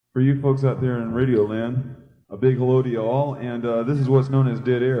For you folks out there in Radio Land, a big hello to you all, and this is what's known as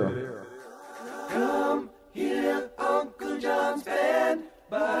Dead Air. Come hear Uncle John's band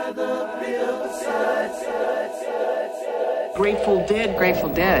by the riverside. Grateful Dead. Grateful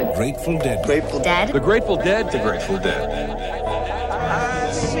Dead. Grateful Dead. Grateful Dead. The Grateful Dead. The Grateful Dead.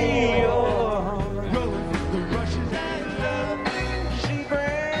 I see your rolling the rushes and love. She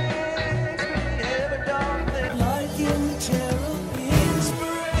brings me every darling like in the terror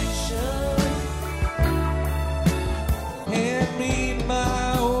inspiration. Hand me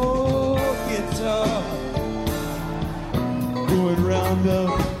my old guitar. Going round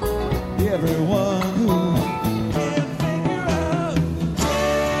up everyone who can't figure out the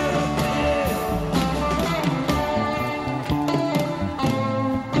terror.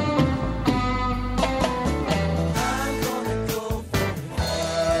 I'm gonna go for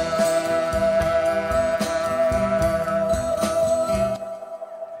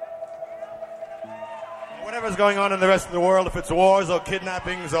Whatever's going on in the rest of the world, if it's wars or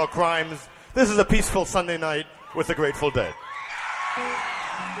kidnappings or crimes, this is a peaceful Sunday night with the Grateful Dead.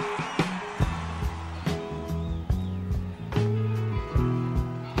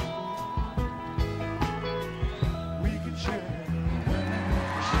 we can share.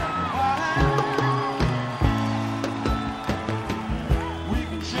 We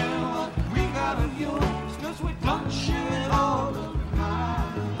can share what we got of yours, 'cause we don't share it all of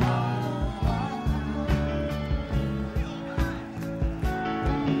mine.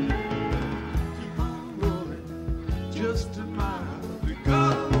 Keep on rolling, just a mile to go.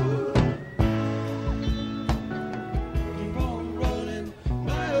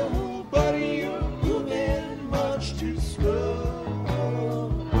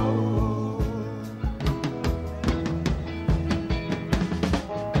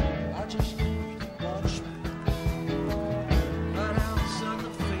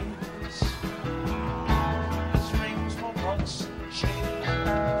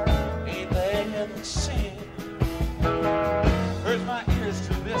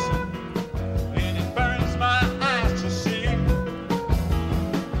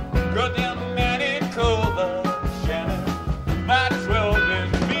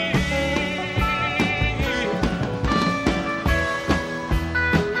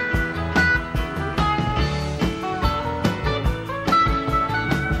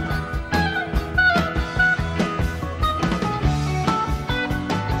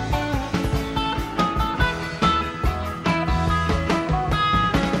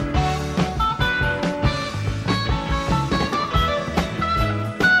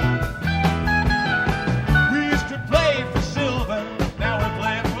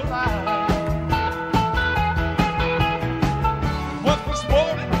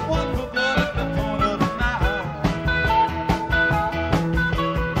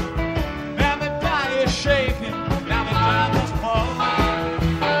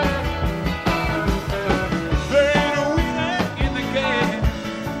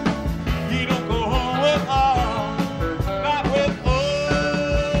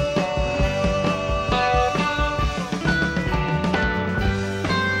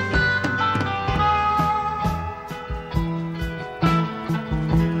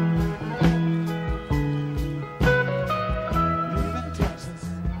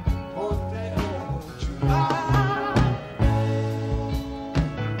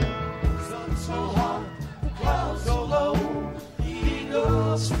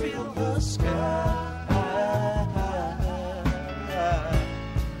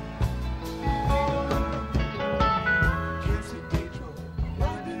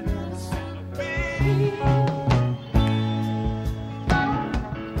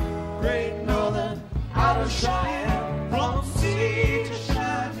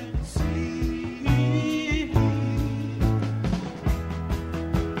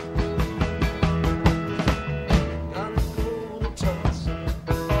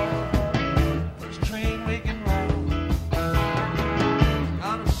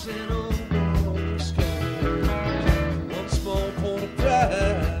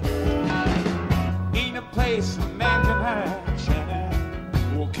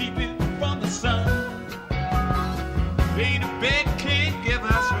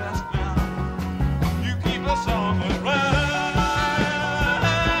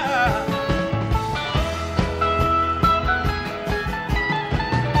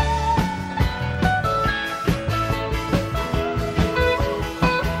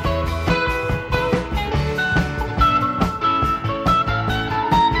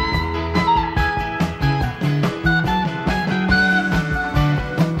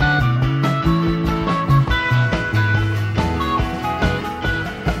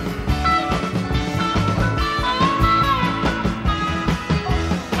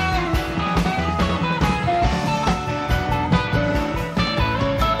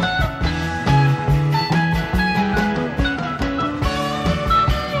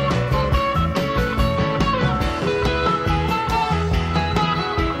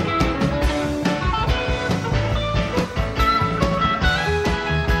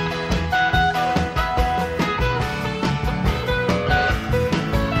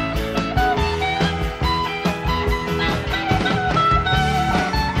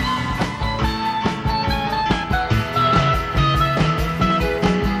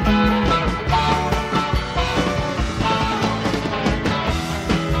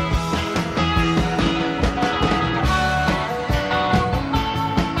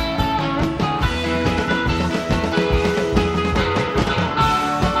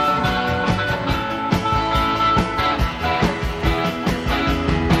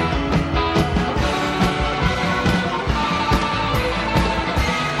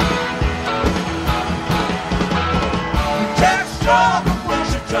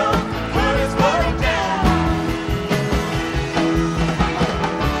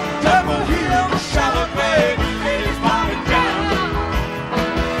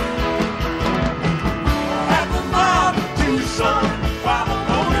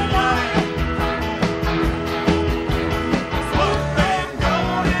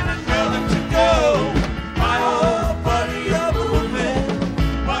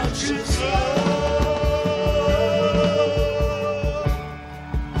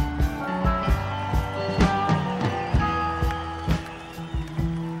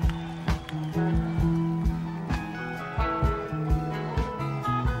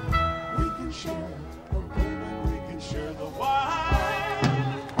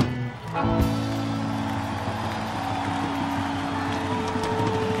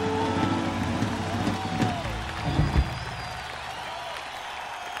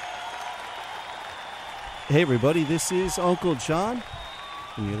 Hey everybody, this is Uncle John,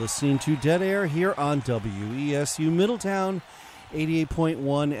 and you're listening to Dead Air here on WESU Middletown,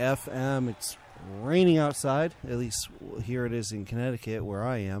 88.1 FM. It's raining outside, at least here it is in Connecticut where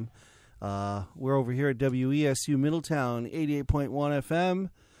I am. We're over here at WESU Middletown, 88.1 FM,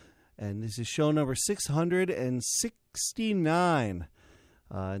 and this is show number 669.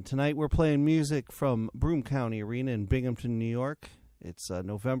 And tonight we're playing music from Broome County Arena in Binghamton, New York. It's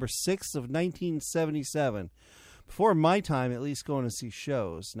November 6th of 1977. Before my time, at least going to see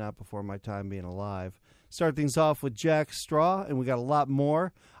shows, not before my time being alive. Start things off with Jack Straw, and we got a lot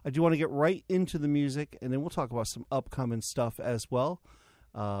more. I do want to get right into the music, and then we'll talk about some upcoming stuff as well.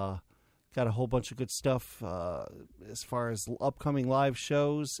 Got a whole bunch of good stuff as far as upcoming live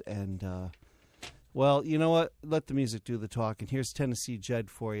shows, and, well, you know what? Let the music do the talking. Here's Tennessee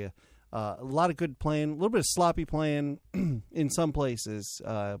Jed for you. A lot of good playing, a little bit of sloppy playing in some places,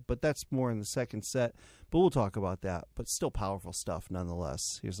 but that's more in the second set. But we'll talk about that. But still powerful stuff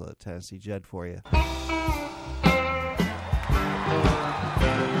nonetheless. Here's a Tennessee Jed for you.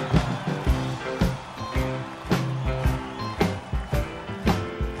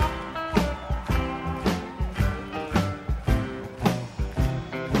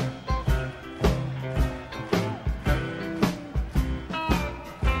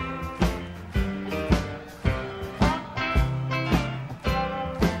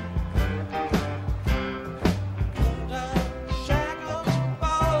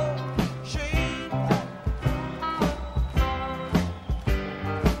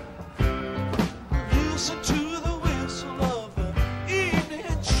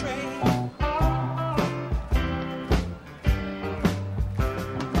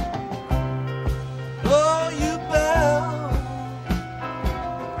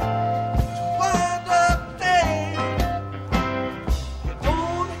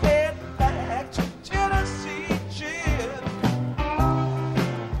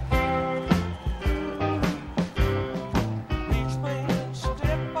 Each man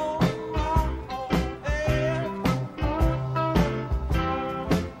step on my own head.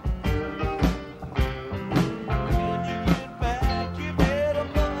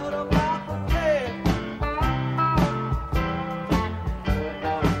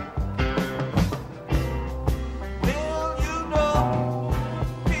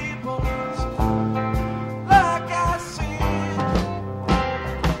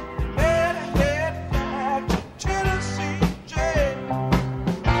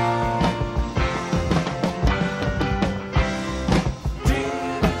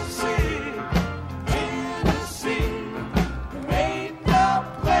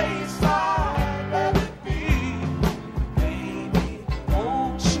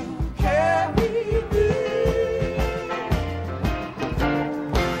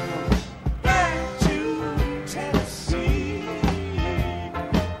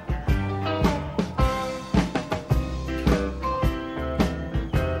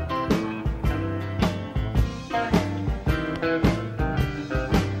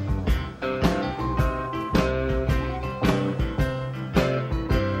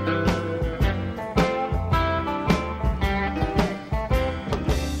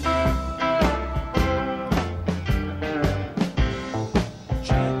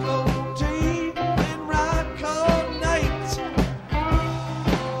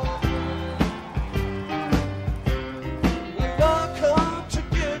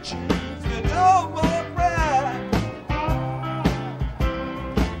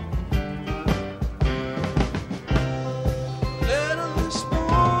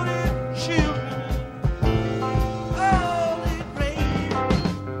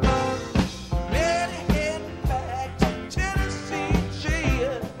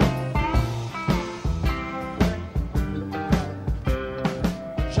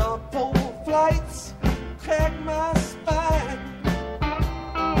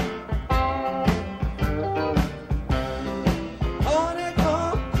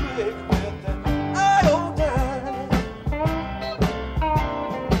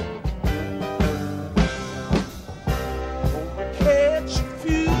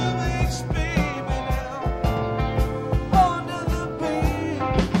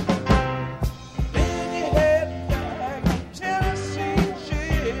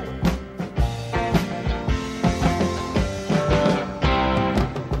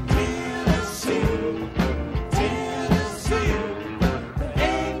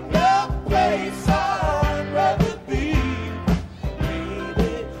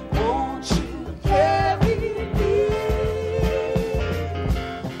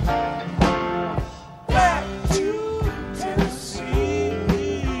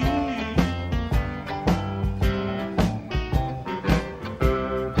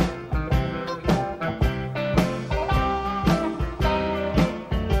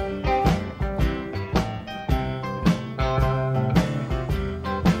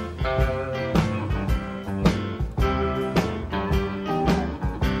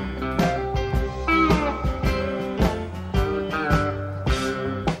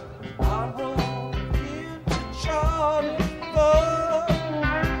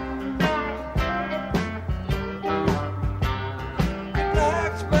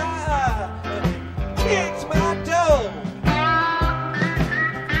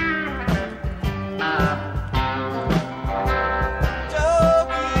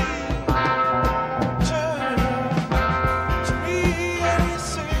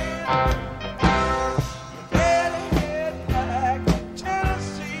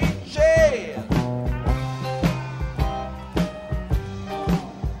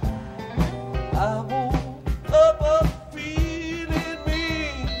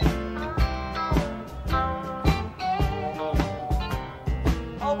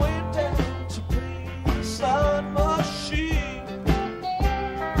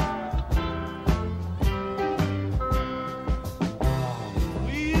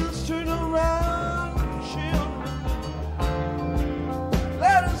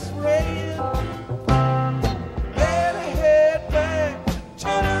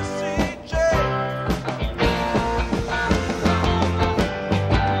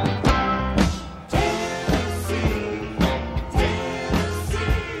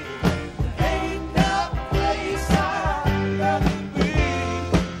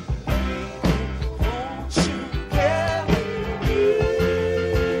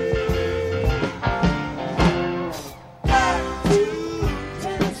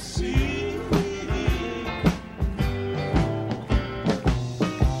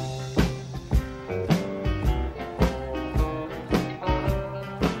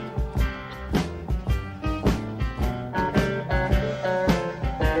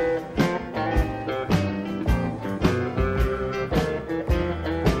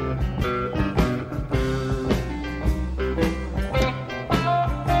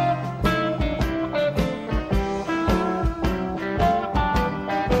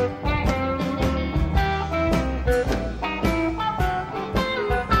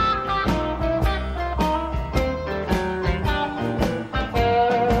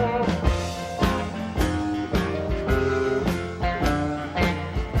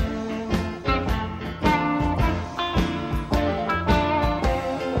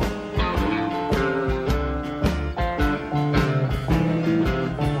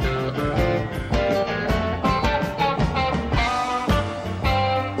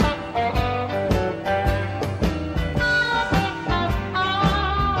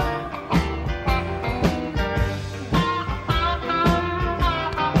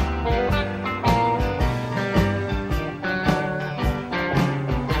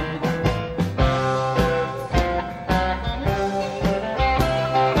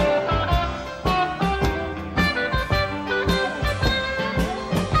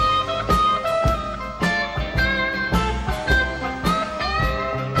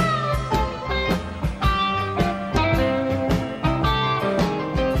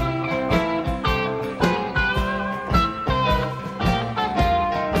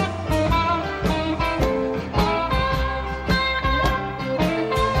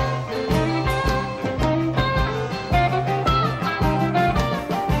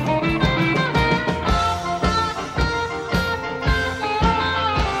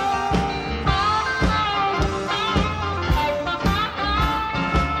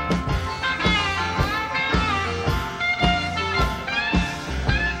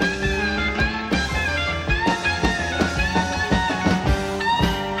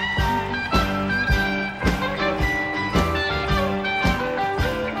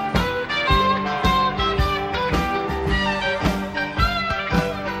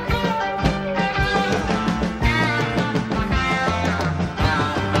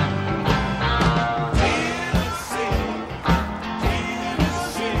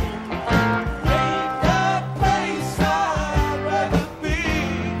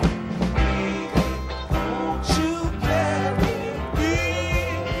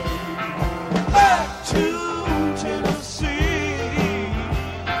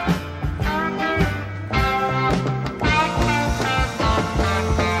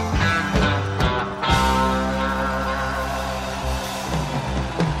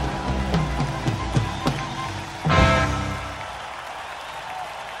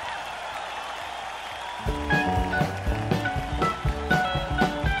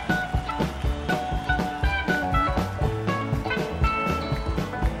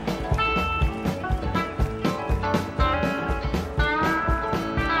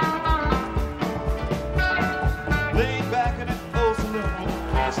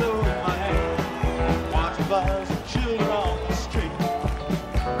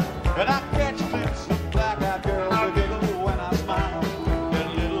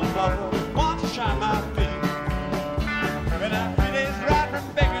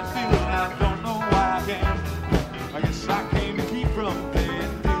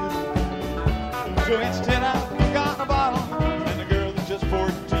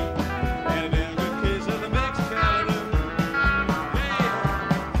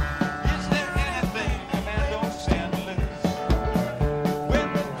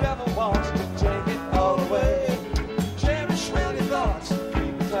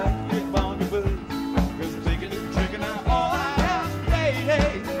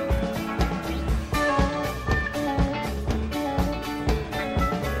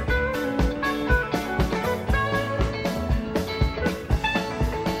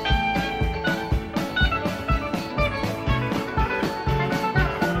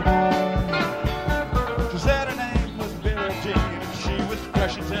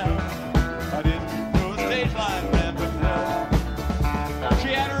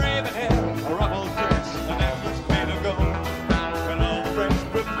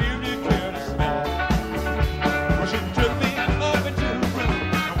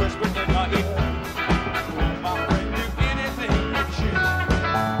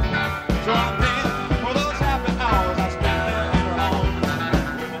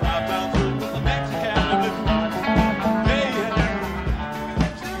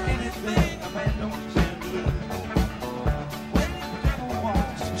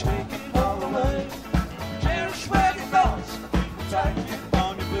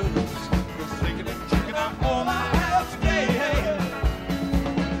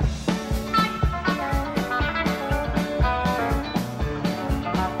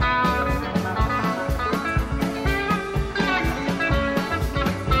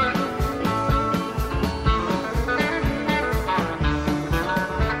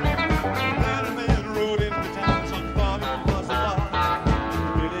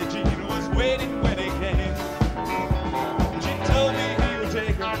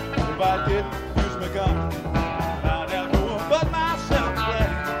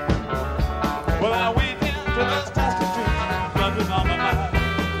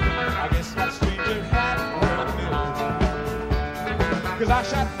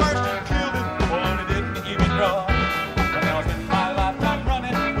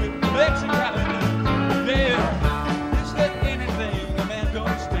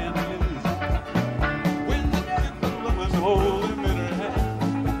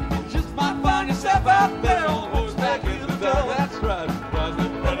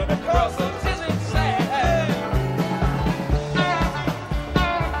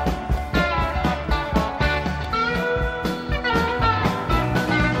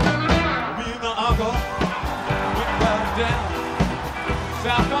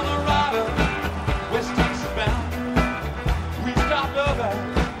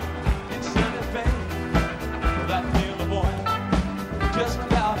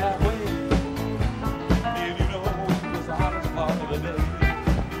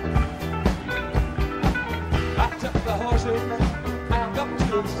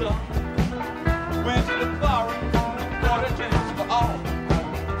 good stuff. Went to the bar, bought a dance for all.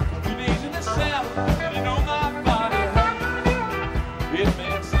 2 days in the saddle, and you know my body. It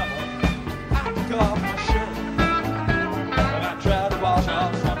meant summer. I took off my shirt, and I tried to wash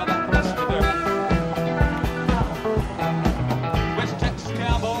off some of that crusty dirt. West Texas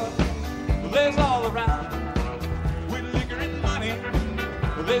cowboys, there's all around. With liquor and money,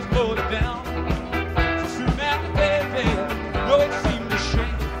 they's loaded down. So soon after they're dead, though it seemed a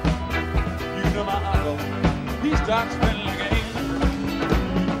shame, you know my uncle, he starts spinning the game.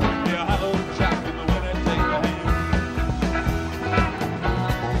 Yeah, hello, Jack, in the winter, take the hand.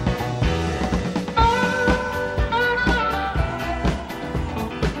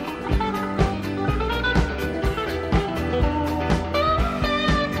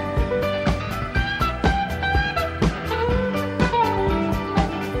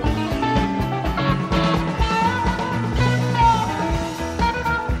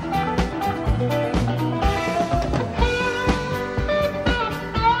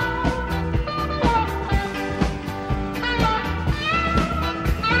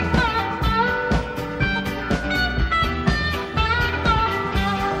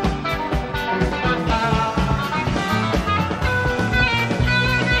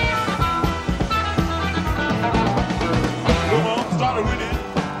 Started winning,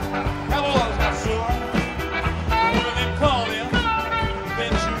 cowboys got sore. One of them called him,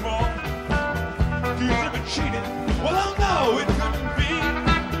 then two more. Accused him of cheating. Well, oh no, it couldn't be.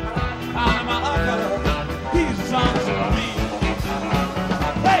 I'm my uncle, he's as honest as me.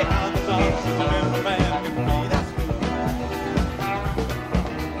 Hey, I'm as honest as a man can be. That's me.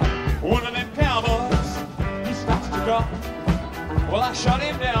 One of them cowboys, he starts to draw. Well, I shot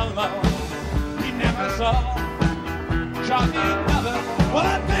him down low. He never saw. Shot me another, well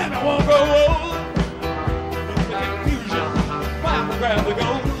that man I won't grow old. In the confusion, finally grabbed the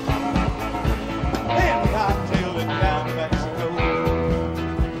gold. And we hightailed it down to Mexico.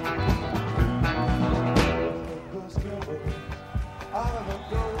 Those cowboys, out of the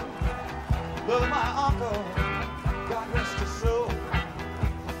gold. Love my uncle, God rest his soul.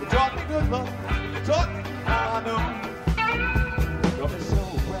 They taught me good luck, they taught me how I know. Taught me so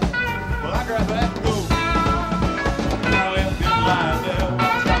well, well I grabbed that gold.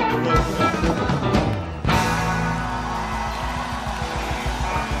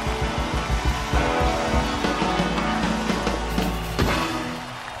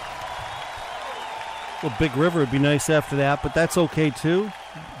 Well, Big River would be nice after that, but that's okay too.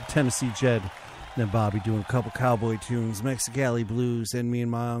 Tennessee Jed. And then Bobby doing a couple cowboy tunes, Mexicali Blues, and me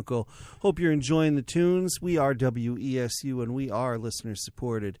and my uncle. Hope you're enjoying the tunes. We are WESU, and we are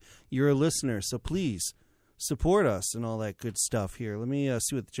listener-supported. You're a listener, so please support us and all that good stuff here. Let me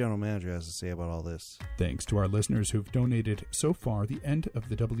see what the general manager has to say about all this. Thanks to our listeners who've donated so far, the end of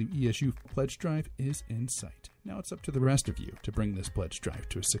the WESU pledge drive is in sight. Now it's up to the rest of you to bring this pledge drive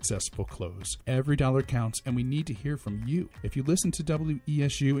to a successful close. Every dollar counts, and we need to hear from you. If you listen to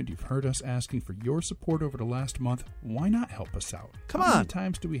WESU and you've heard us asking for your support over the last month, why not help us out? Come How on. many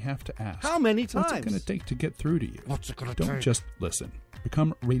times do we have to ask? How many times? What's it going to take to get through to you? What's it going to Don't take? just listen.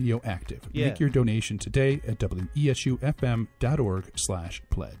 Become radioactive. Yeah. Make your donation today at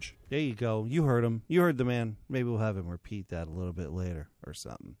wesufm.org/pledge. There you go. You heard him. You heard the man. Maybe we'll have him repeat that a little bit later or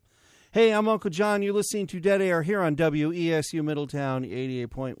something. Hey, I'm Uncle John. You're listening to Dead Air here on WESU Middletown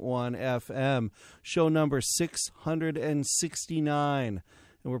 88.1 FM. Show number 669.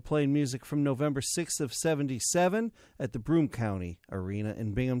 And we're playing music from November 6th of 77 at the Broome County Arena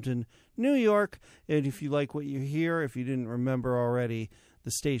in Binghamton, New York. And if you like what you hear, if you didn't remember already,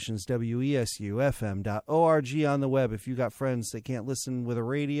 the station's WESUFM.org on the web. If you got friends that can't listen with a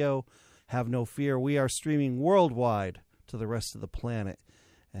radio, have no fear. We are streaming worldwide to the rest of the planet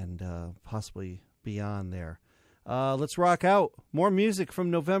and possibly beyond there. Let's rock out. More music from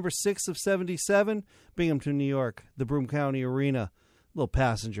November 6th of 77, Binghamton, New York, the Broome County Arena. Little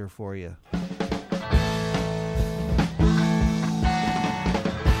passenger for you.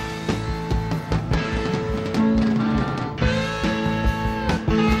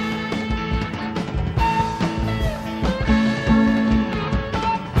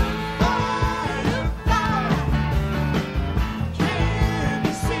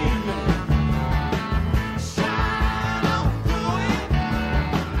 Shine on through it,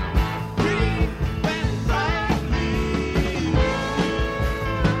 breathe and brightly.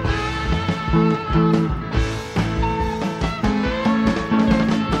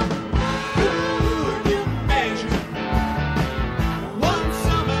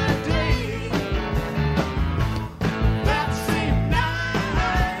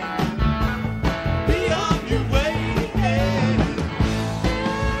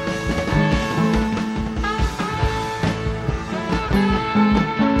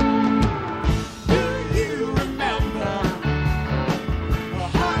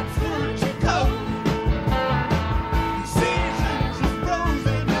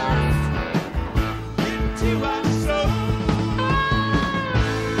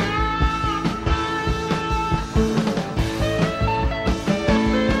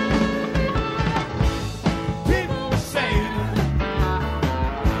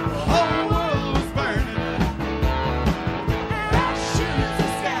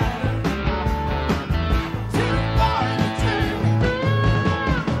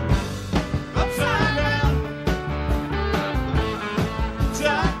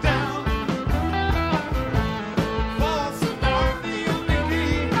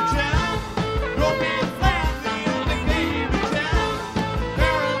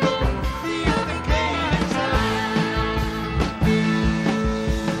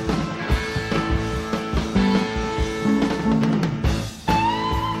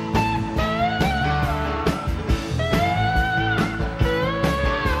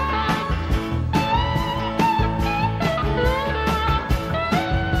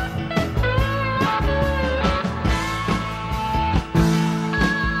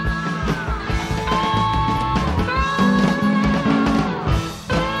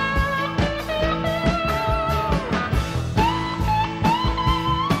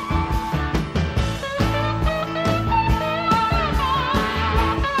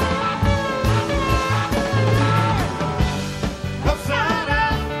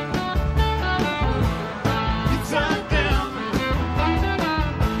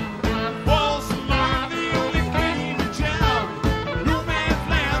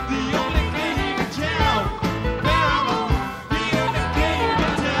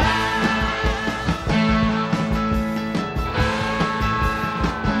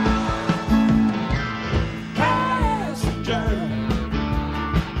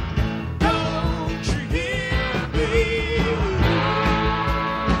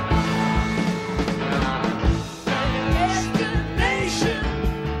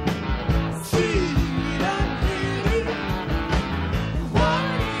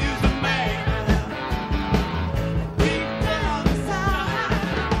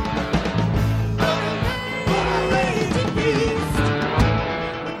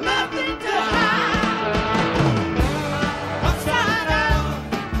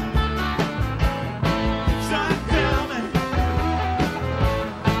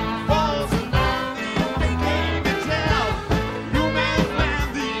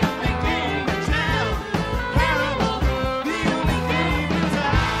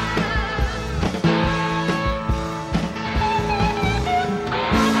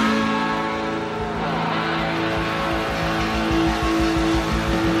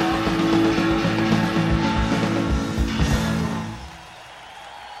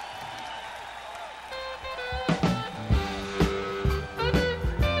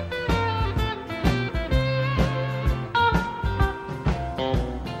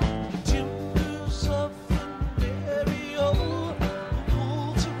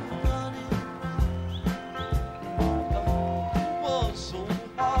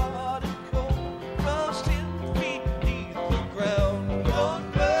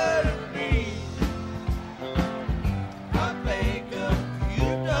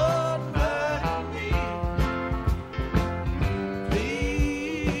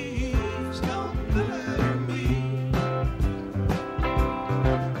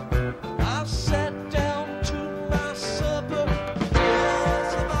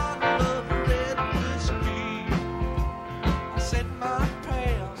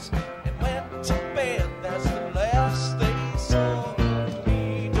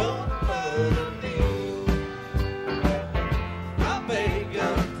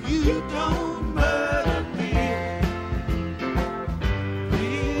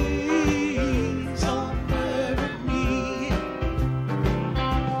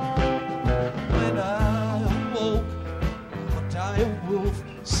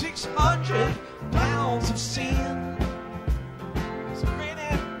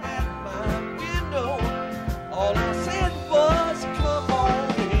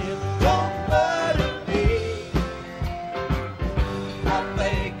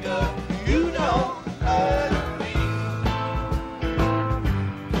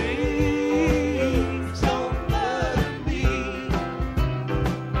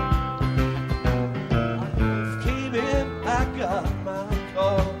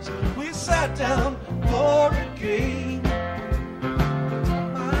 sat down for a game.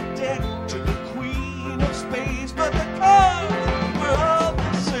 My deck to the queen of space, but the cards were all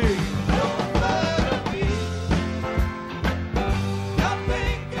the same. Don't murder me. I'm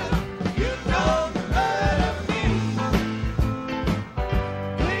thinking you don't murder me.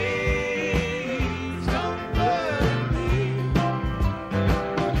 Please don't murder me.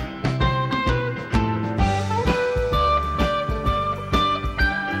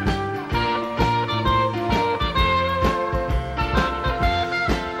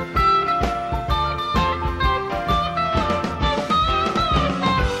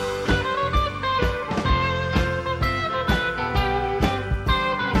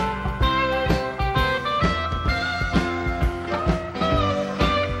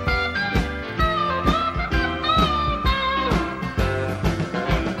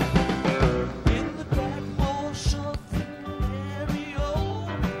 In the black hole scenario,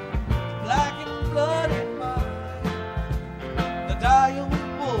 black and bloody mind, the dire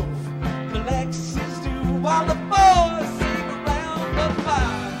wolf collects his due while the boys sing around the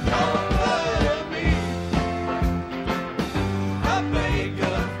fire. Don't murder me. I beg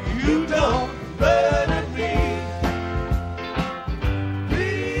of you, don't murder me.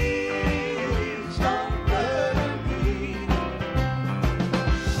 Please don't murder me.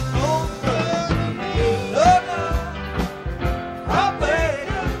 Don't murder me, no, no. I beg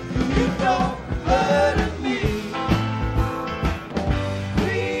you, don't murder me.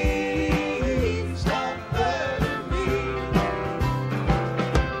 Please don't murder me.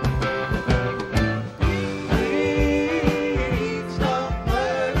 Please don't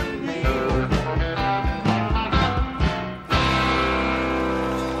murder me.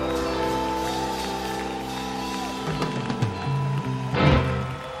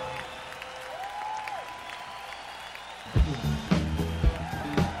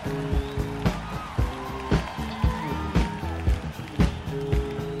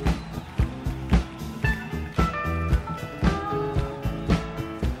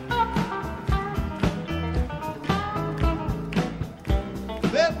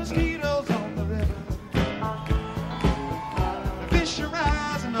 There's mosquitoes on the river. The fish are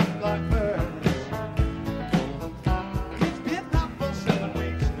rising up like birds. It's been hot for 7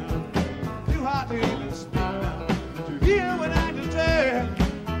 weeks now. Too hot to even speak now. To hear what I just heard.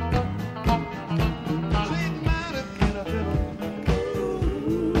 Sweet minded in a fiddle.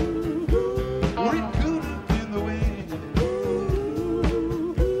 Or it could have been the wind.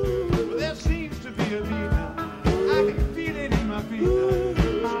 But there seems to be a lead now. I can feel it in my feet now.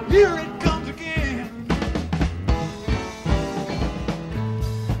 Here it comes again.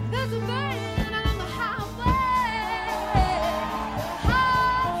 There's a man on the highway.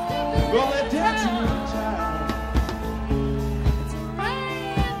 Well, they're dancing with a child. It's a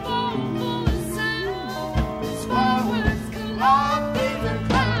rainbow full of sound. Fireworks collide in the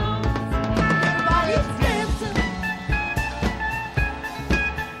clouds. Everybody's dancing.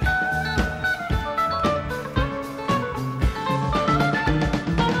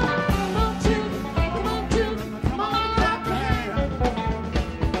 Come on, children, come on, clap your hands.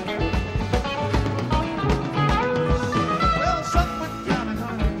 Well, the sun went down and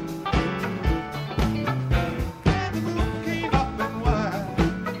honey.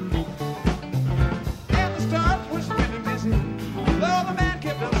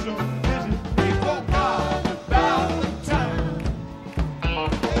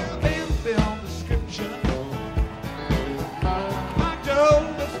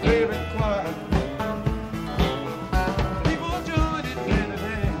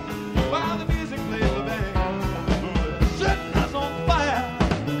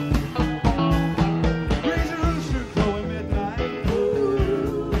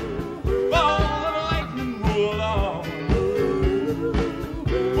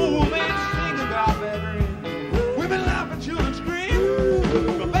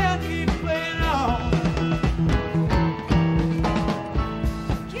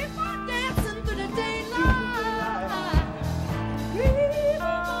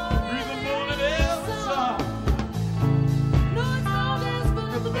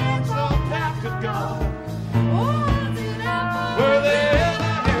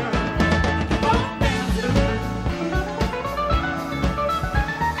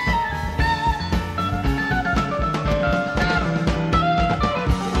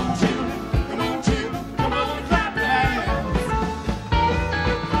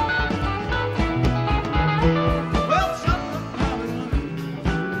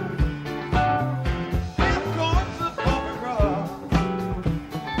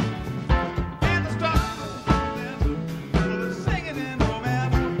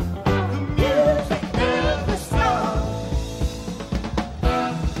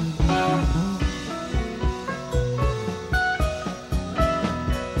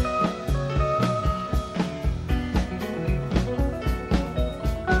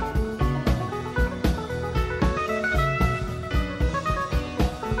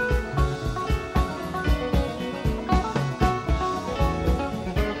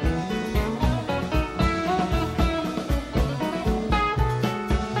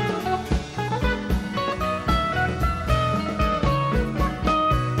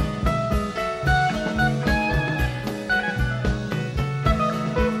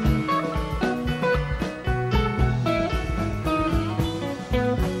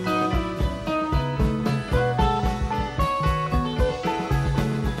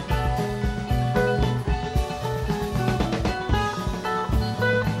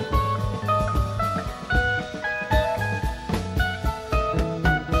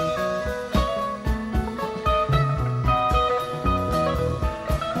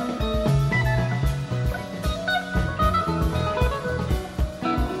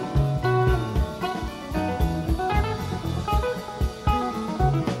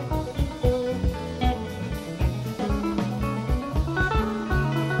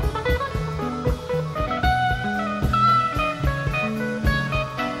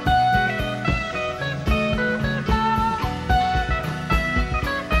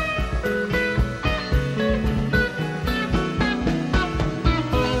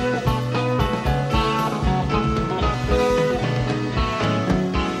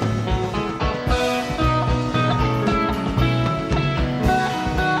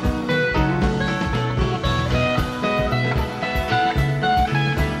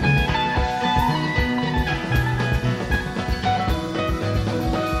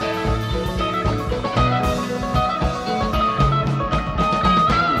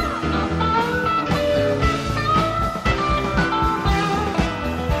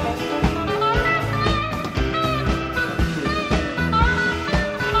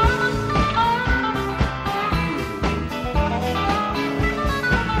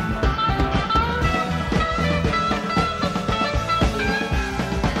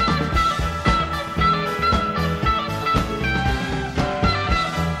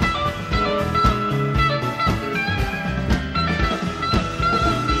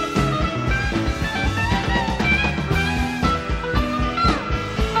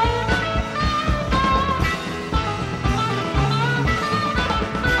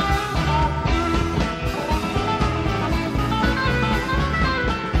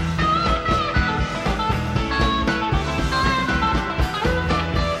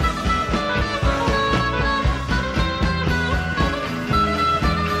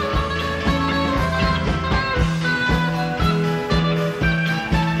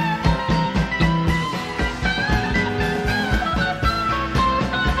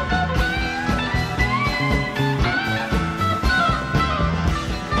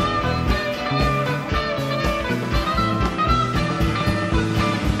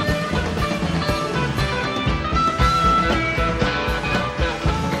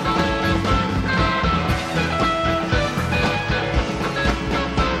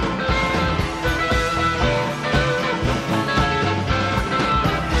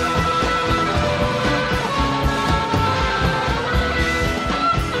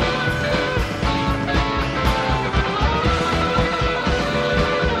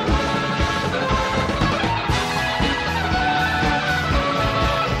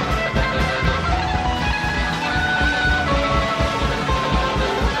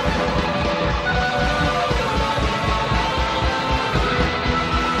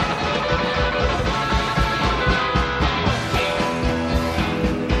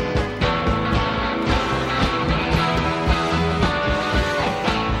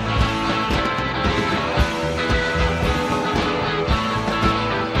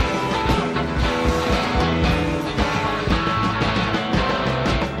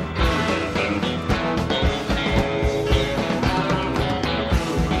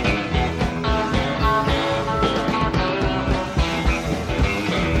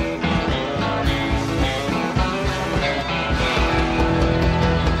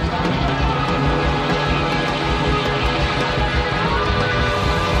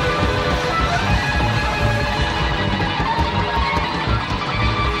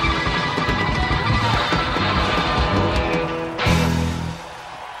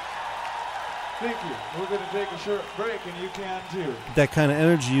 short break, and you can too. That kind of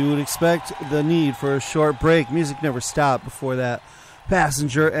energy, you would expect the need for a short break. Music never stopped before that.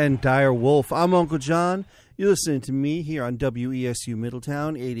 Passenger and Dire Wolf. I'm Uncle John. You're listening to me here on WESU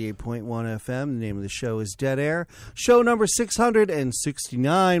Middletown, 88.1 FM. The name of the show is Dead Air. Show number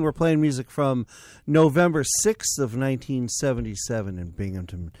 669. We're playing music from November 6th of 1977 in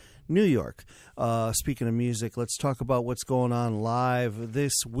Binghamton, New York. Speaking of music, let's talk about what's going on live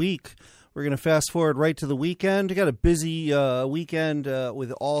this week. We're going to fast forward right to the weekend. We got a busy weekend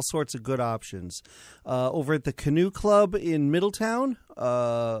with all sorts of good options. Over at the Canoe Club in Middletown,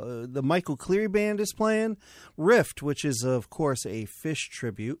 the Michael Cleary Band is playing. Rift, which is, of course, a Fish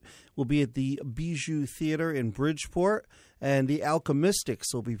tribute, will be at the Bijou Theater in Bridgeport. And the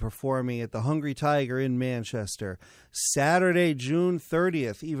Alchemistics will be performing at the Hungry Tiger in Manchester. Saturday, June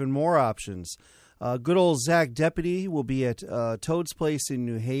 30th, even more options. Good old Zach Deputy will be at Toad's Place in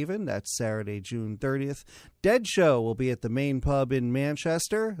New Haven. That's Saturday, June 30th. Dead Show will be at the Main Pub in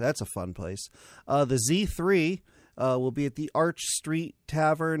Manchester. That's a fun place. The Z3 will be at the Arch Street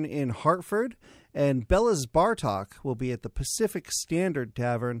Tavern in Hartford. And Bella's Bar Talk will be at the Pacific Standard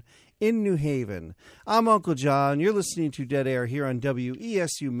Tavern in New Haven. I'm Uncle John. You're listening to Dead Air here on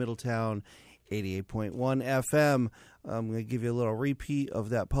WESU Middletown, 88.1 FM. I'm going to give you a little repeat of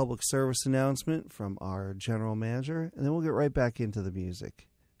that public service announcement from our general manager, and then we'll get right back into the music.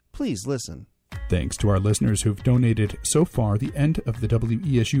 Please listen. Thanks to our listeners who've donated so far, the end of the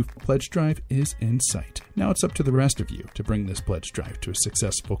WESU pledge drive is in sight. Now it's up to the rest of you to bring this pledge drive to a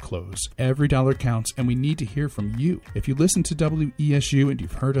successful close. Every dollar counts, and we need to hear from you. If you listen to WESU and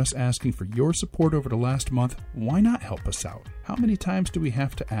you've heard us asking for your support over the last month, why not help us out? How many times do we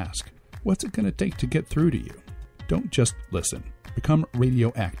have to ask? What's it going to take to get through to you? Don't just listen. Become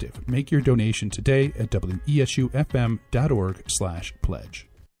radioactive. Make your donation today at wesufm.org/pledge.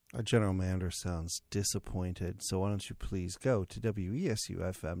 Our general manager sounds disappointed, so why don't you please go to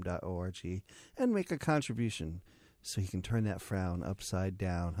wesufm.org and make a contribution so he can turn that frown upside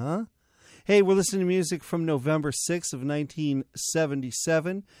down, huh? Hey, we're listening to music from November 6th of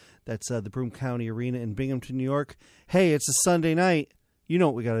 1977. That's the Broome County Arena in Binghamton, New York. Hey, it's a Sunday night. You know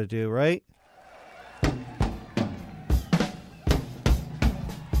what we got to do, right?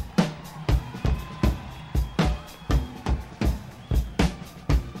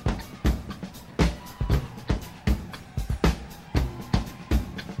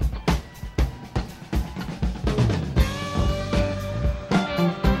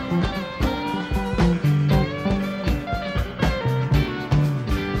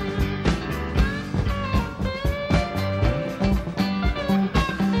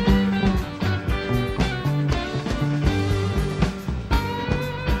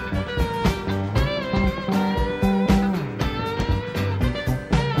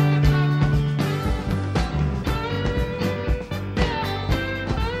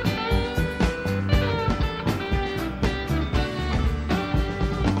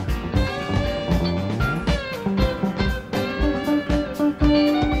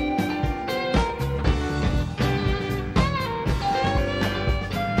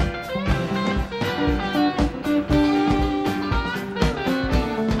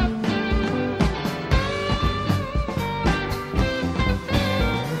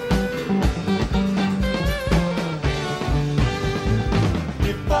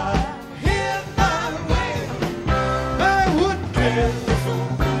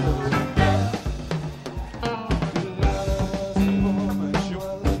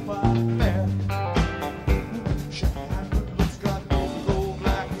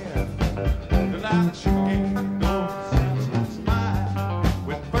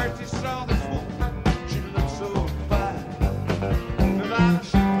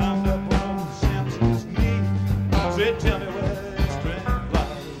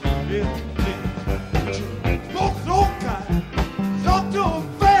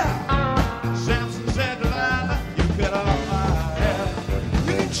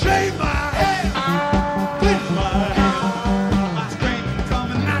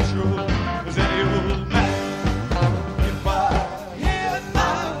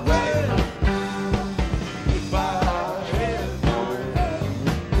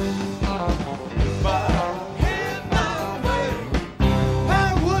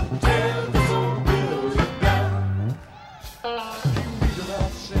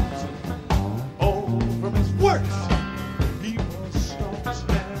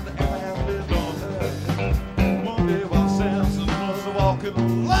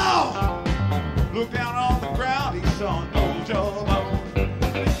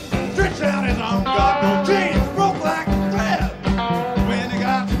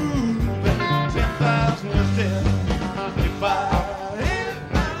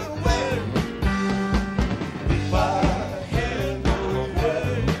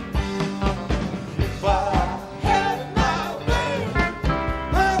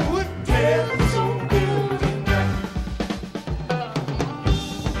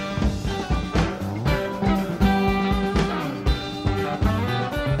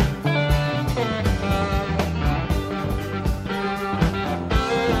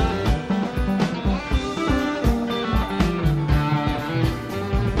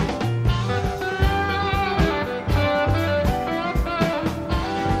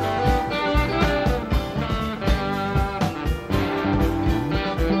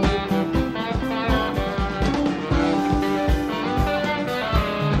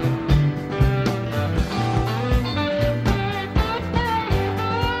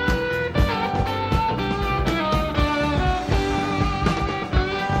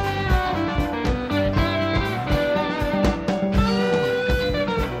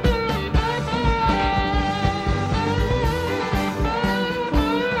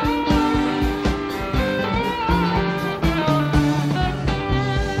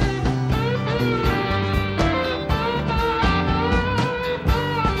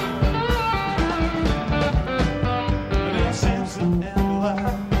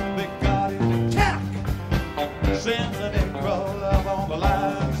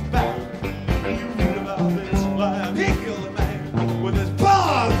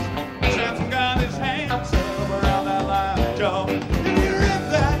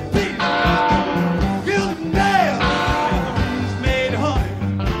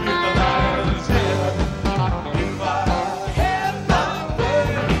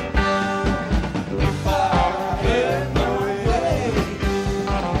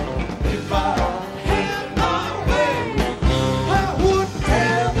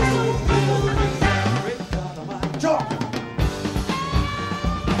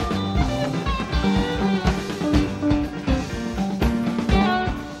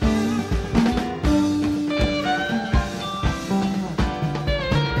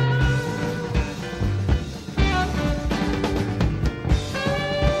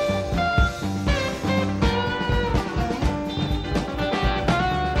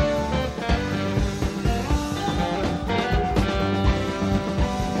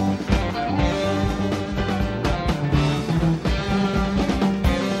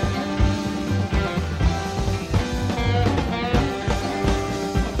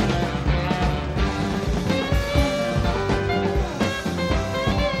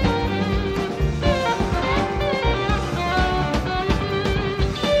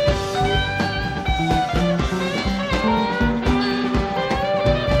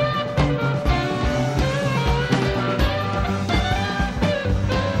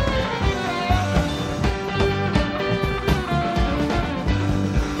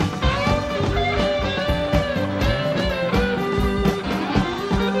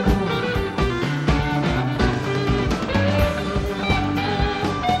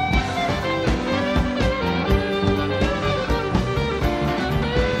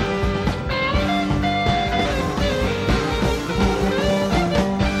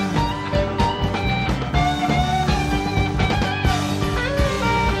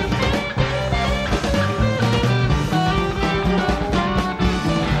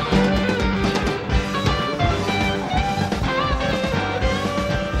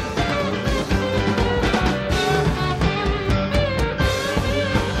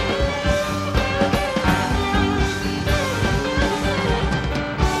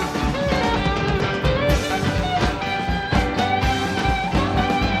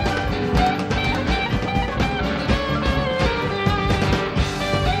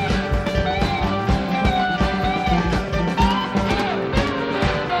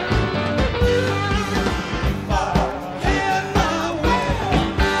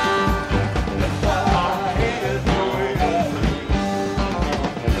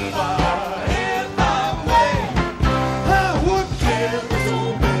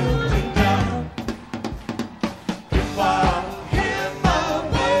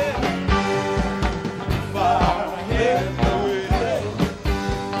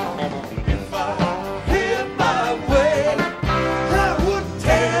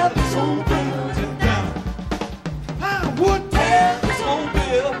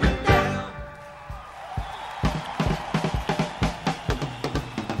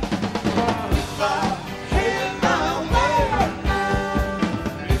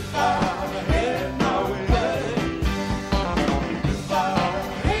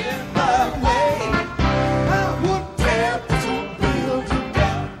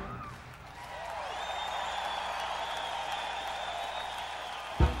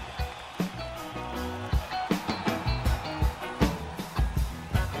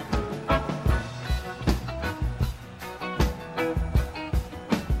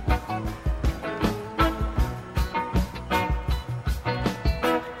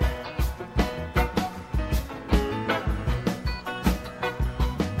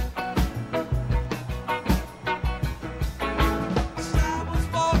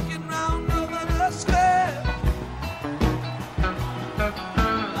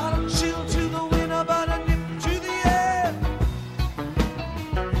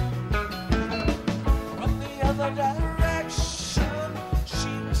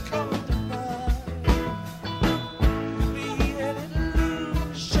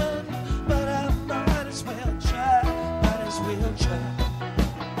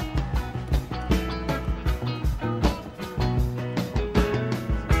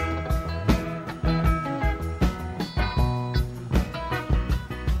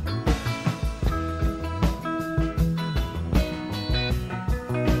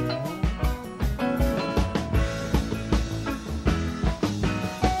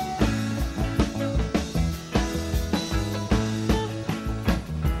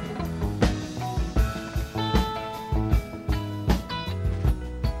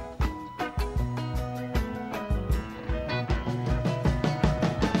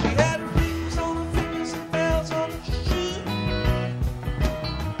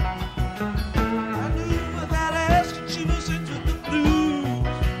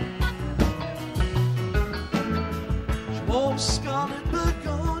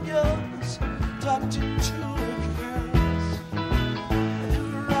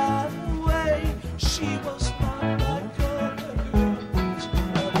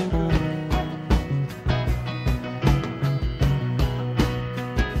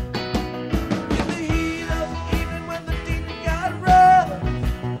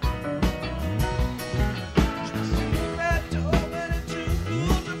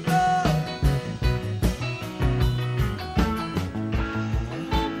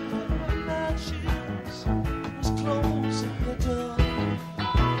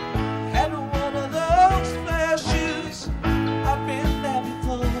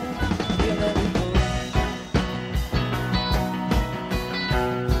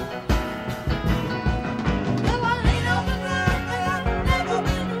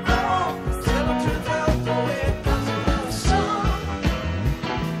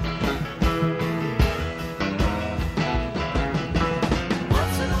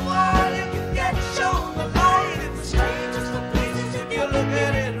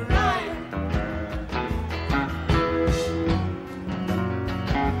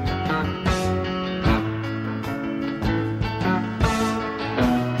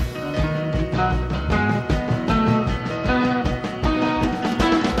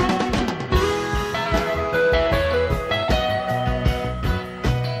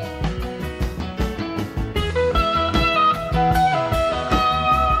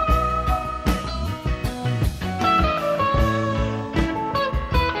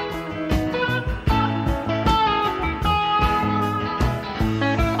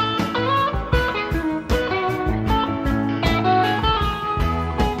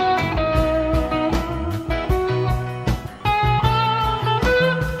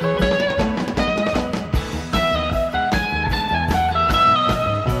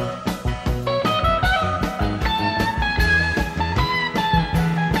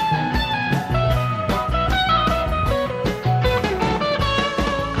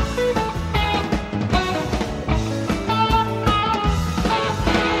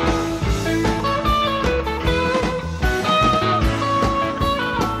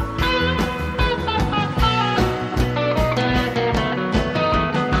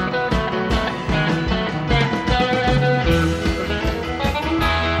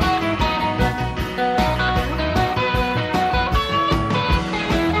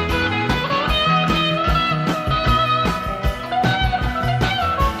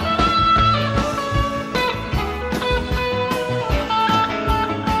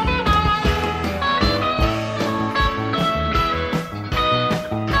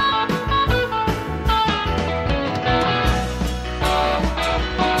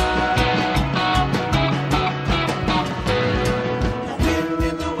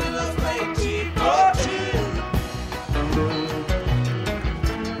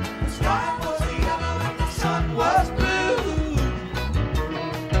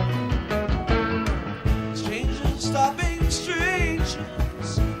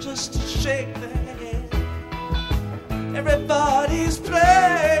 shake their head. Everybody's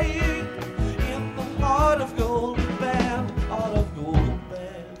playing in the heart of Golden Band, heart of Golden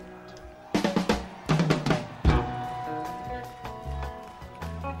Band.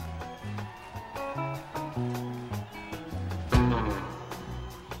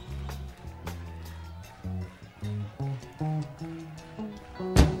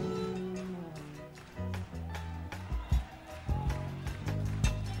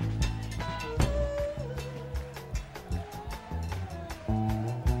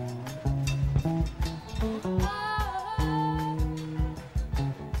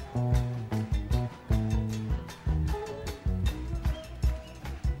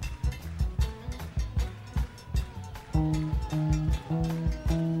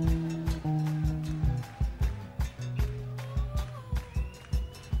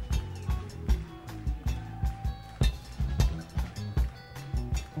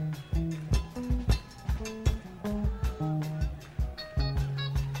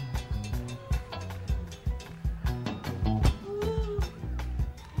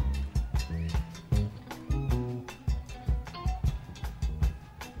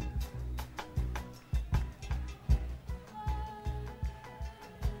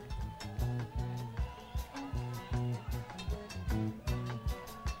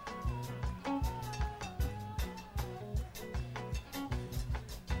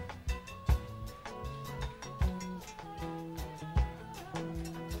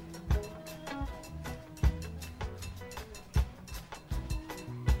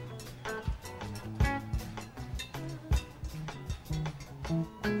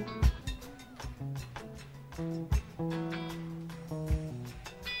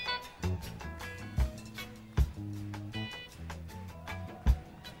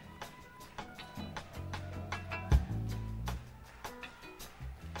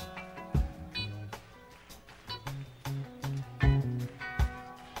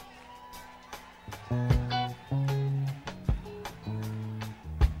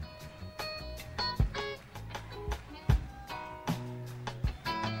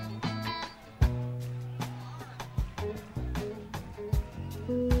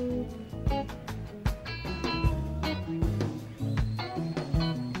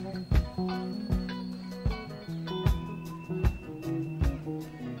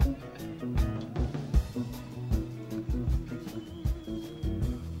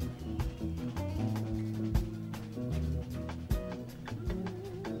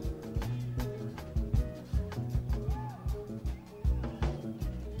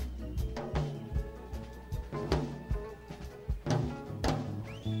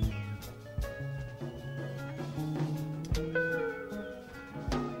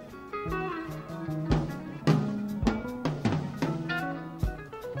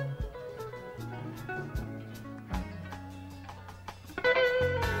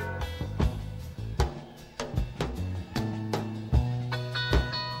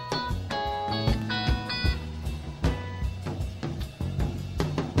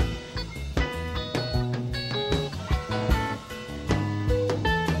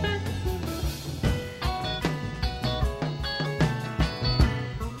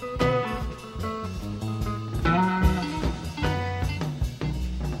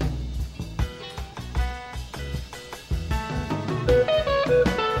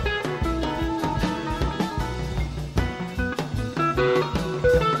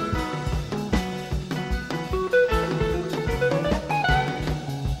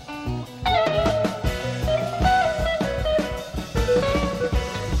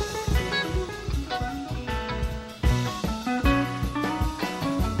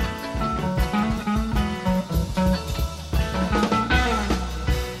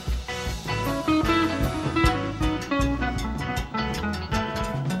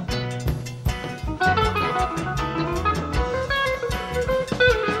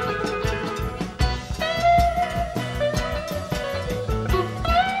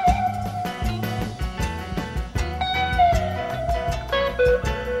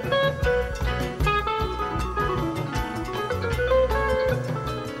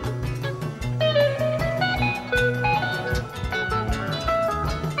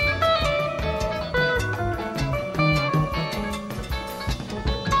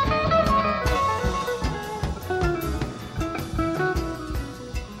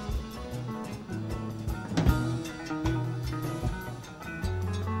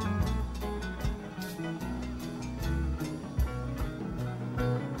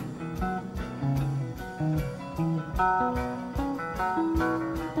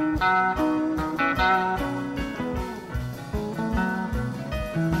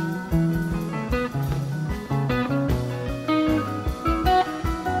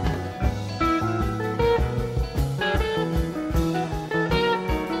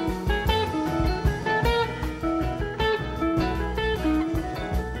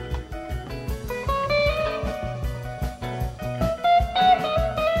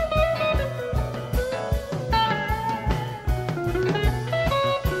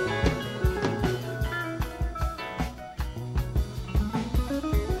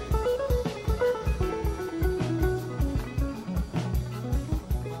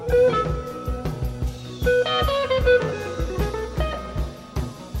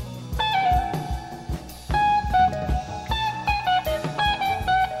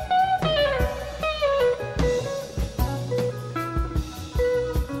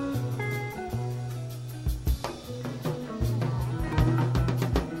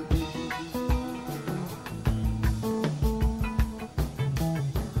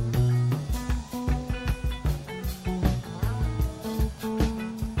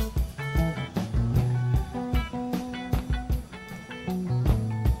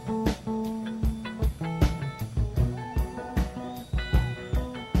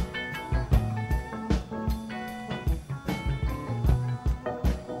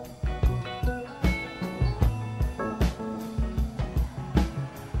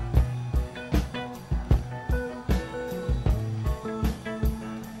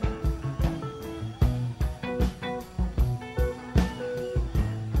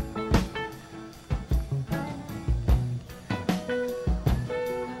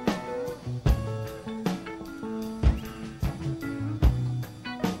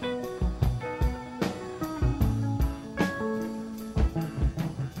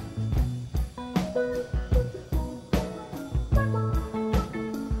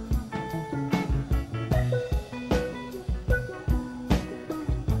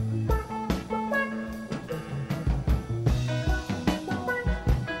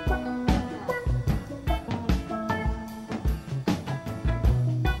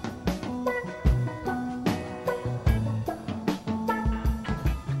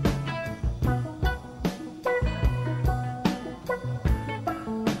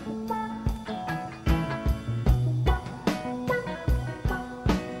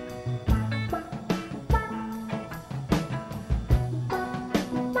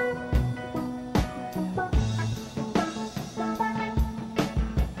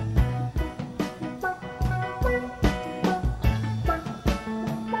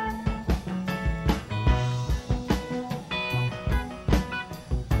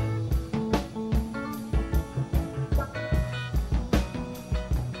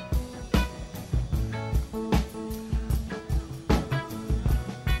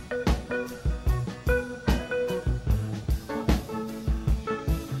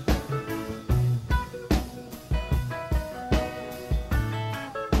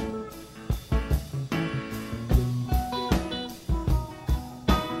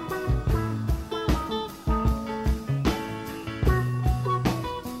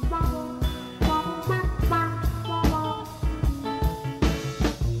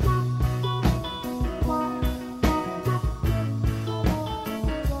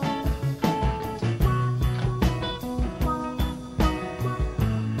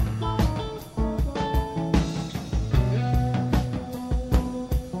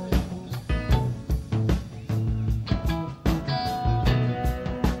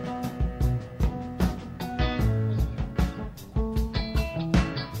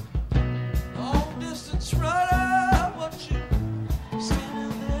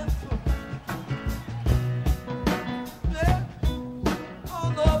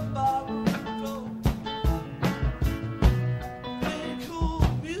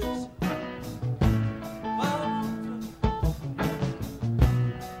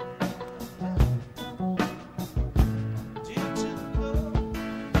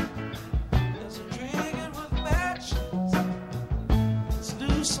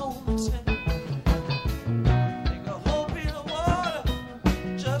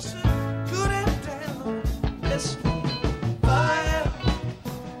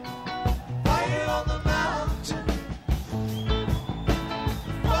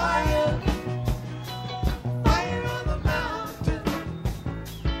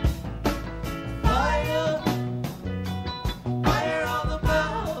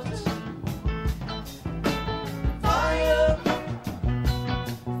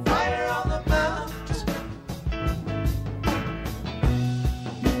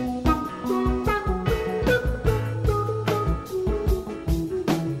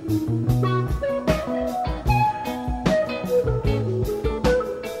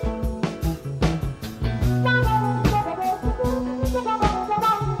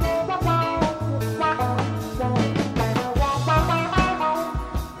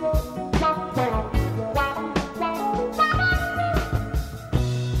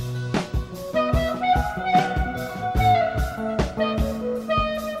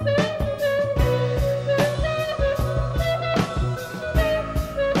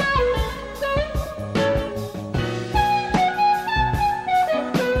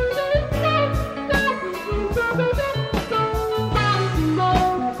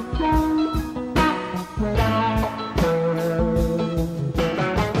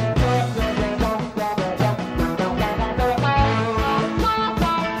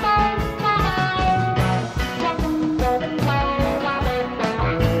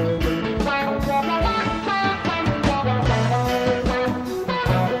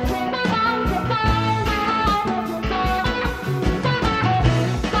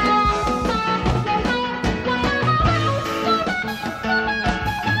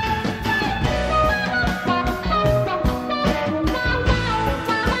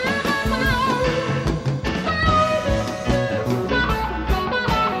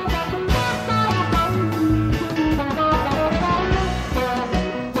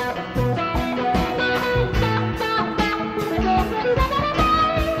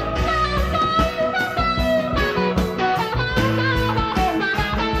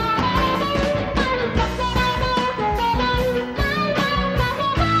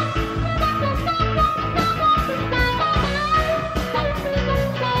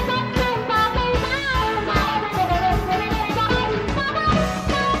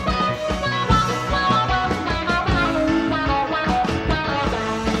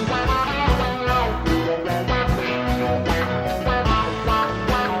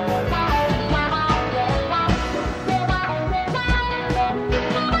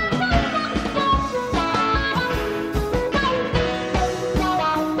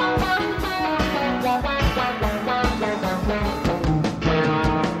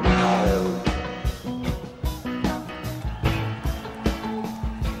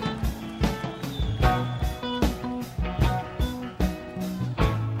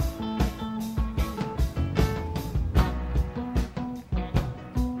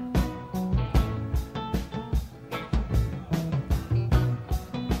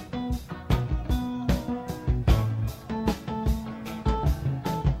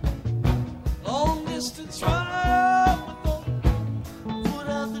 Long distance runner with foot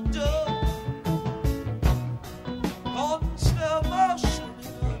out the door, caught in slow motion,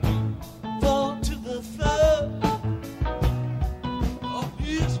 fall to the floor. Of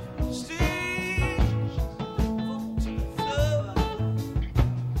his stage, fall to the floor.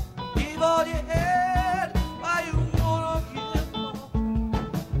 Give all you had, why you wanna give more?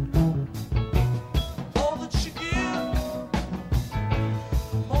 All that you give,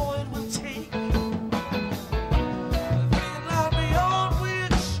 more it will take. Thinking on beyond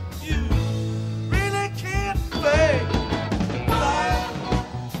which you really can't play. Fire,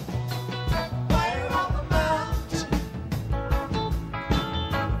 fire on the mountain.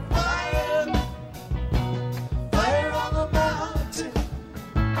 Fire, fire on the mountain.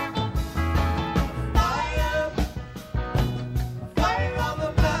 Fire, fire on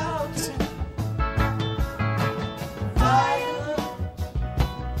the mountain. Fire,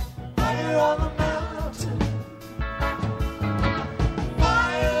 fire on the mountain.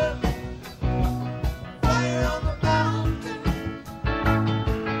 Fire, fire on the mountain.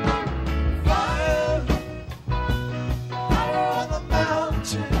 Fire, fire on the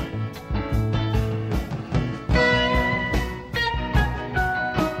mountain.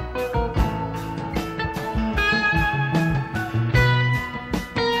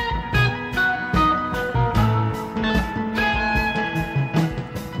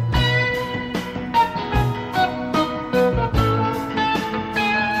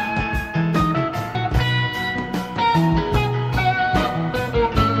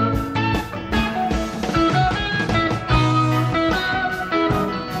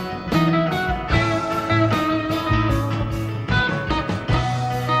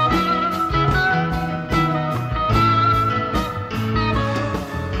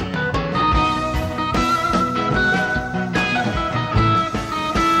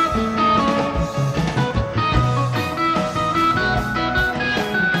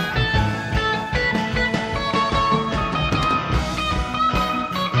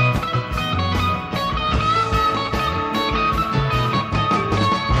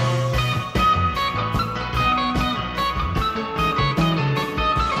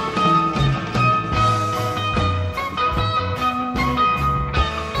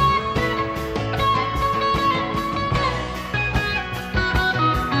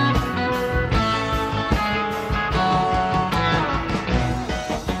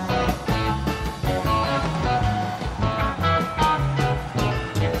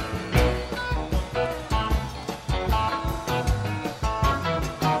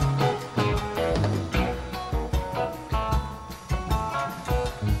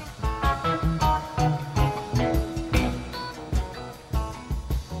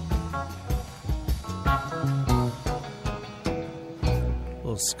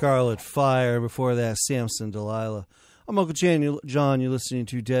 Little Scarlet Fire. Before that, Samson Delilah. I'm Uncle John. You're listening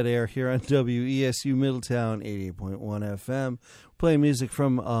to Dead Air here on WESU Middletown 88.1 FM. We're playing music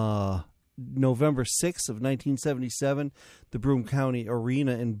from November 6th of 1977, the Broome County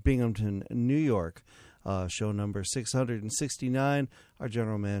Arena in Binghamton, New York. Show number 669. Our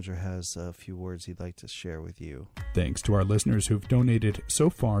general manager has a few words he'd like to share with you. Thanks to our listeners who've donated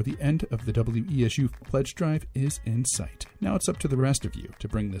so far, the end of the WESU pledge drive is in sight. Now it's up to the rest of you to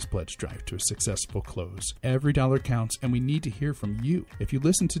bring this pledge drive to a successful close. Every dollar counts, and we need to hear from you. If you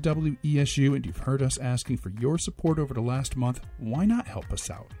listen to WESU and you've heard us asking for your support over the last month, why not help us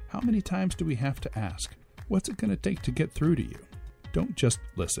out? How many times do we have to ask? What's it going to take to get through to you? Don't just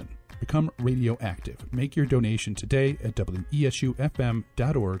listen. Become radioactive. Make your donation today at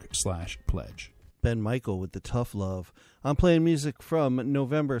wesufm.org/pledge. Ben Michael with the Tough Love. I'm playing music from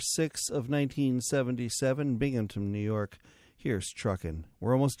November 6th of 1977, Binghamton, New York. Here's Truckin'.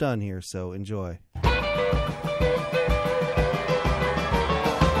 We're almost done here, so enjoy.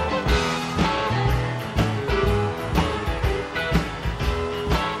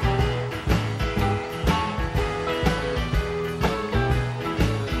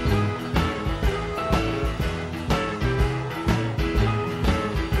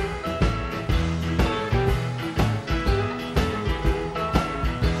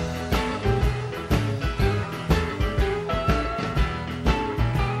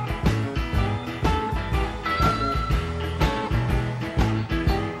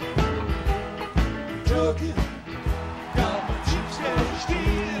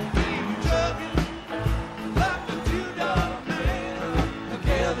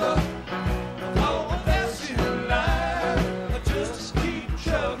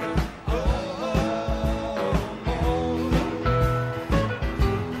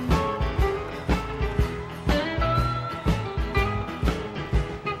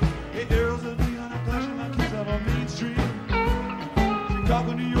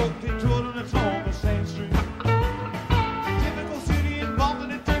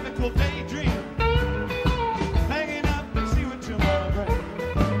 magical daydream. Hanging up and see what tomorrow brings.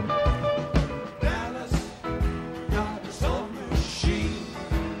 Dallas got a soul machine.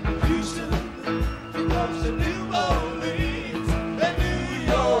 Houston loves the New Orleans. And New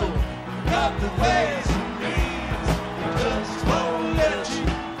York got the ways and means. Just won't let you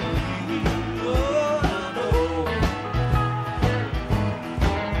leave. Oh, no.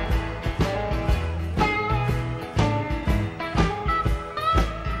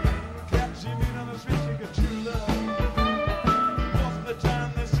 Catching in on the fishing of true love. Most of the time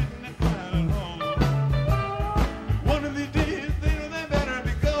they're sitting and crying at home. One of these days they know they better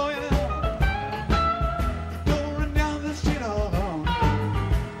be going out. Don't run down the street all alone.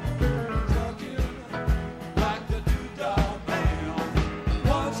 Talking like the doodah man.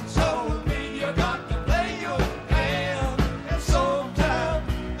 Once told me you got to play your hand. And sometimes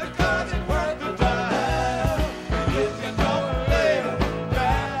the cards ain't worth the dime. If you don't lay 'em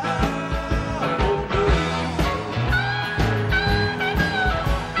down.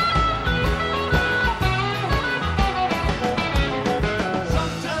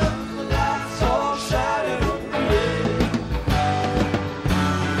 Sometimes the lights all shining on me.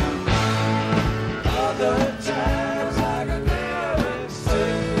 Other times I can barely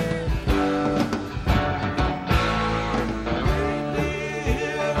see.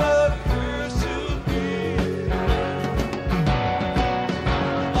 Live appears to be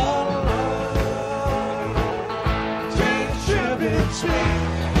all alone. Contributes me.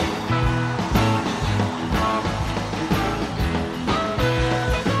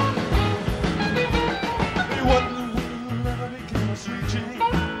 It wasn't the woman who ever became a sweet Jane.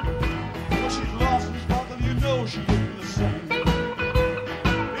 Well, she's lost and sparkle, you know she isn't the same.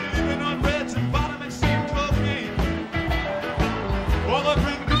 Living on reds and bottom and seemed cocaine. All the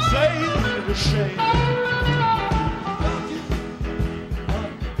drink could say is that it was shame.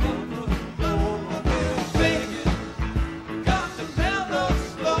 Got to mellow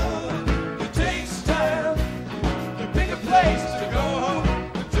slow. It takes time to pick a place to go.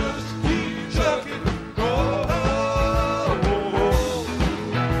 Just keep trucking, go.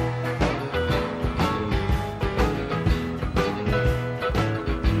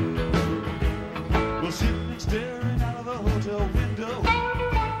 Well, sitting and staring out of the hotel window.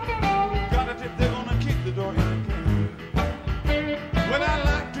 Got a tip they're gonna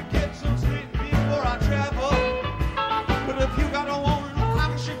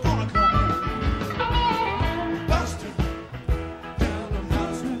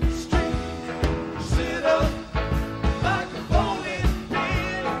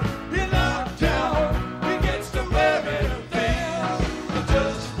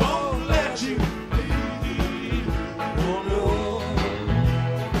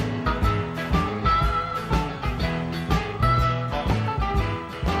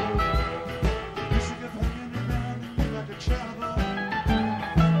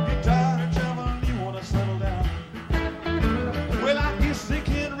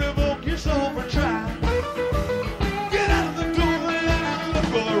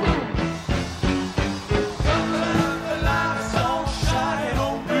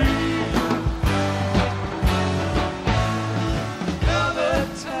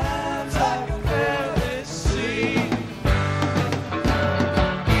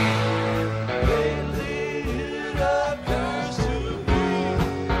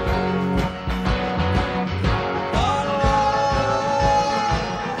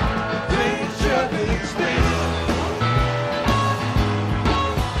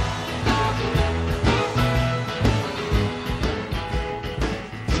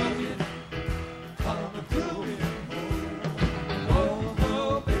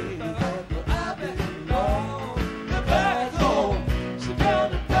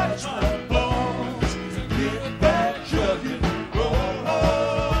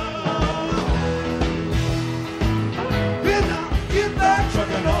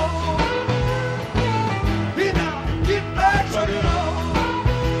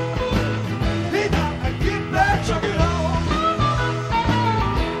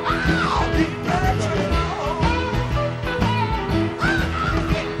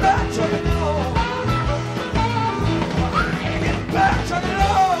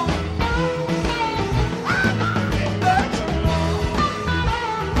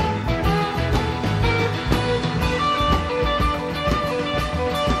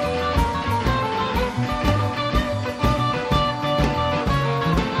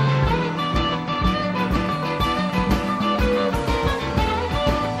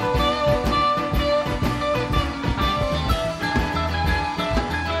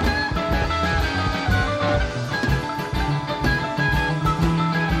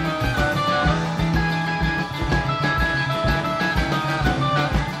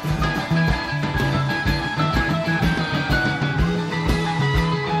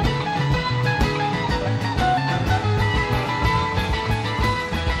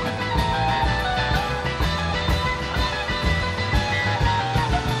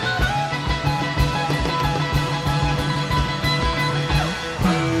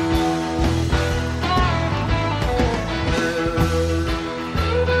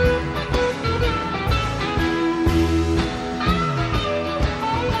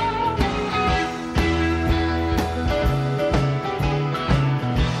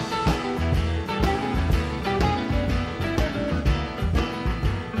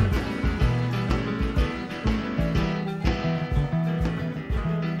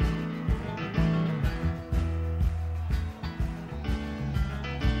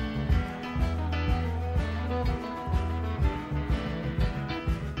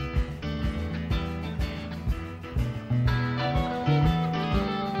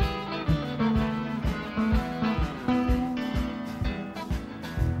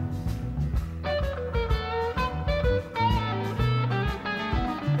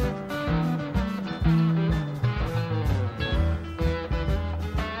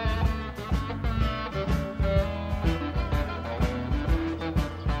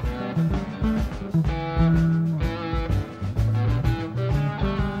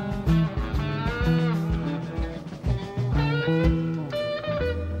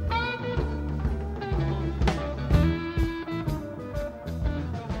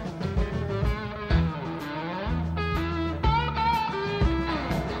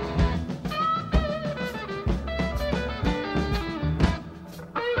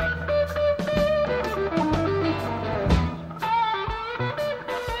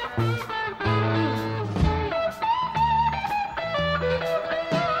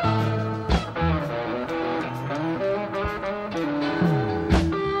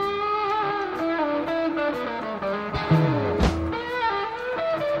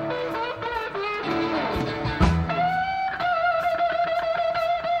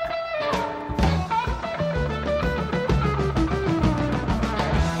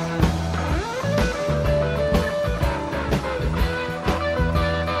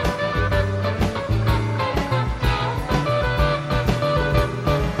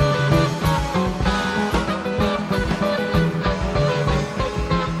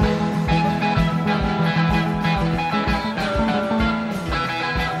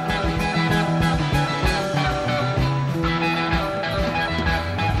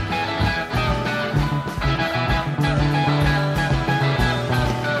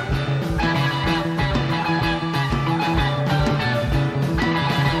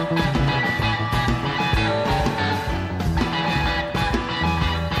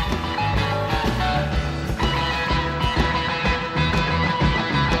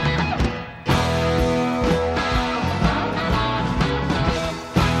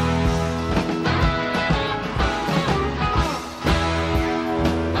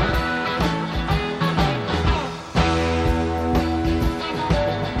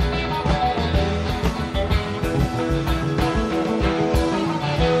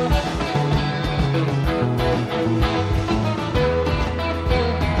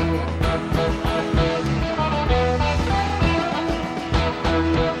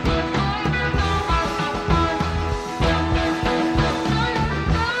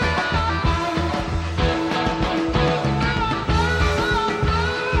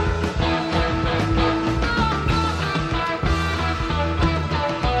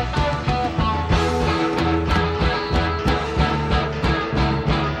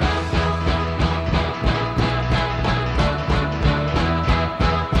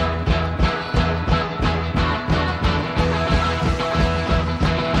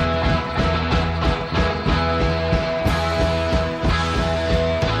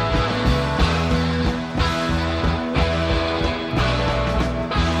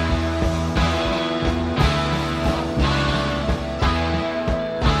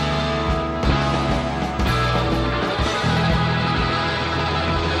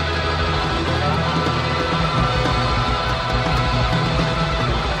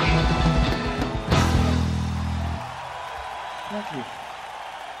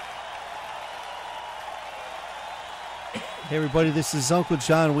Hey everybody, this is Uncle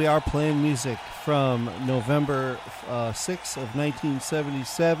John. We are playing music from November 6th of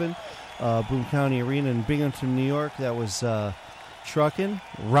 1977, Boone County Arena in Binghamton, New York. That was rockin'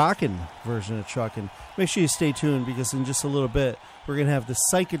 version of Truckin'. Make sure you stay tuned because in just a little bit, we're going to have the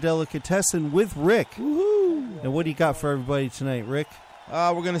Psychedelicatessen with Rick. Woohoo! And what do you got for everybody tonight, Rick?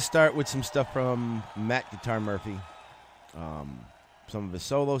 We're going to start with some stuff from Matt Guitar Murphy, some of his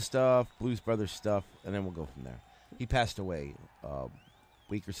solo stuff, Blues Brothers stuff, and then we'll go from there. He passed away a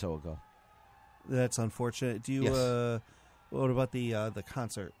week or so ago. That's unfortunate. Do you? Yes. What about the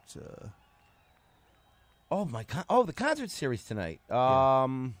concert? The concert series tonight. Yeah.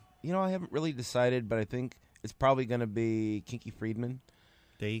 I haven't really decided, but I think it's probably going to be Kinky Friedman.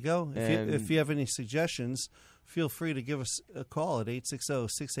 There you go. If you have any suggestions, feel free to give us a call at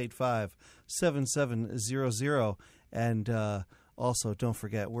 860-685-7700. And also, don't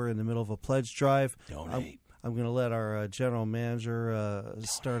forget, we're in the middle of a pledge drive. Donate. I'm going to let our general manager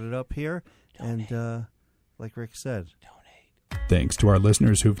start it up here. Donate. And like Rick said, Thanks to our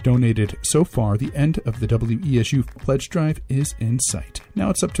listeners who've donated so far, the end of the WESU pledge drive is in sight. Now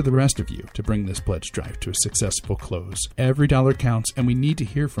it's up to the rest of you to bring this pledge drive to a successful close. Every dollar counts, and we need to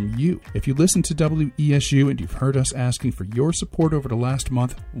hear from you. If you listen to WESU and you've heard us asking for your support over the last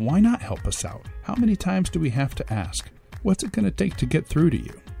month, why not help us out? How many times do we have to ask? What's it going to take to get through to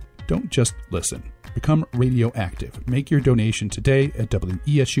you? Don't just listen. Become radioactive. Make your donation today at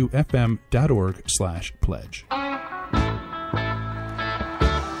wesufm.org/pledge.